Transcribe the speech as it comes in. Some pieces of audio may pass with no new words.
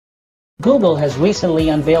Google has recently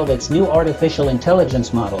unveiled its new artificial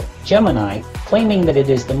intelligence model, Gemini, claiming that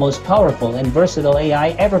it is the most powerful and versatile AI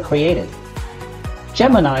ever created.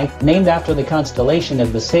 Gemini, named after the constellation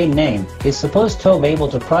of the same name, is supposed to be able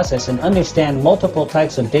to process and understand multiple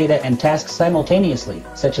types of data and tasks simultaneously,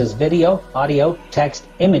 such as video, audio, text,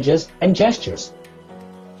 images, and gestures.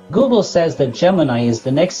 Google says that Gemini is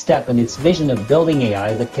the next step in its vision of building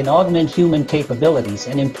AI that can augment human capabilities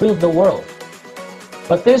and improve the world.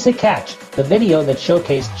 But there's a catch: the video that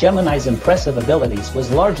showcased Gemini's impressive abilities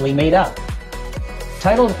was largely made up.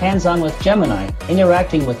 Titled Hands-On with Gemini,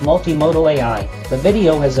 Interacting with Multimodal AI, the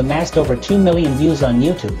video has amassed over 2 million views on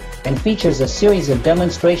YouTube, and features a series of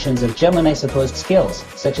demonstrations of Gemini's supposed skills,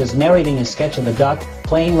 such as narrating a sketch of a duck,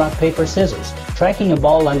 playing rock paper scissors, tracking a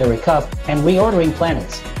ball under a cup, and reordering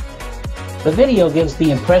planets. The video gives the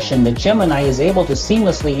impression that Gemini is able to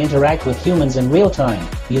seamlessly interact with humans in real time,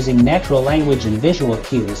 using natural language and visual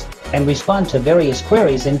cues, and respond to various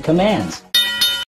queries and commands.